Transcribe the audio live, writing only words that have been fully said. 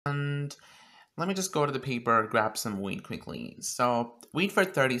let me just go to the paper, grab some wheat quickly. So, wheat for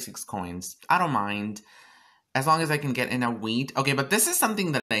 36 coins. I don't mind. As long as I can get enough wheat. Okay, but this is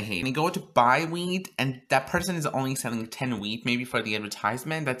something that I hate. When you go to buy wheat, and that person is only selling 10 wheat, maybe for the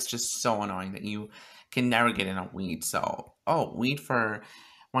advertisement. That's just so annoying that you can never get enough wheat. So, oh, wheat for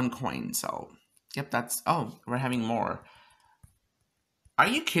 1 coin. So, yep, that's, oh, we're having more. Are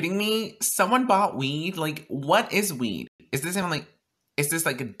you kidding me? Someone bought weed? Like, what is weed? Is this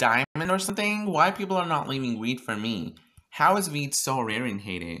like a diamond or something? Why people are not leaving weed for me? How is weed so rare in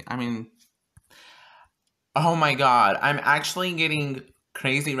HayDay? I mean, oh my god, I'm actually getting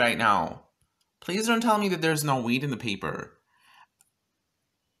crazy right now. Please don't tell me that there's no weed in the paper.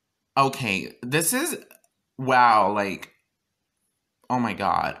 Okay, this is, wow, like, oh my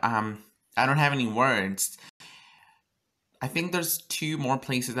god, I don't have any words. I think there's 2 more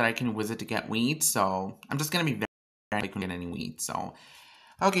places that I can visit to get weed, so I'm just gonna be very I couldn't get any weed, so.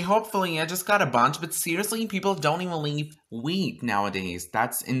 Okay, hopefully I just got a bunch, but seriously, people don't even leave wheat nowadays.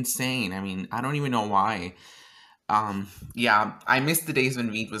 That's insane. I mean, I don't even know why. Yeah, I miss the days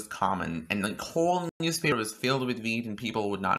when wheat was common, and like whole newspaper was filled with wheat and people would not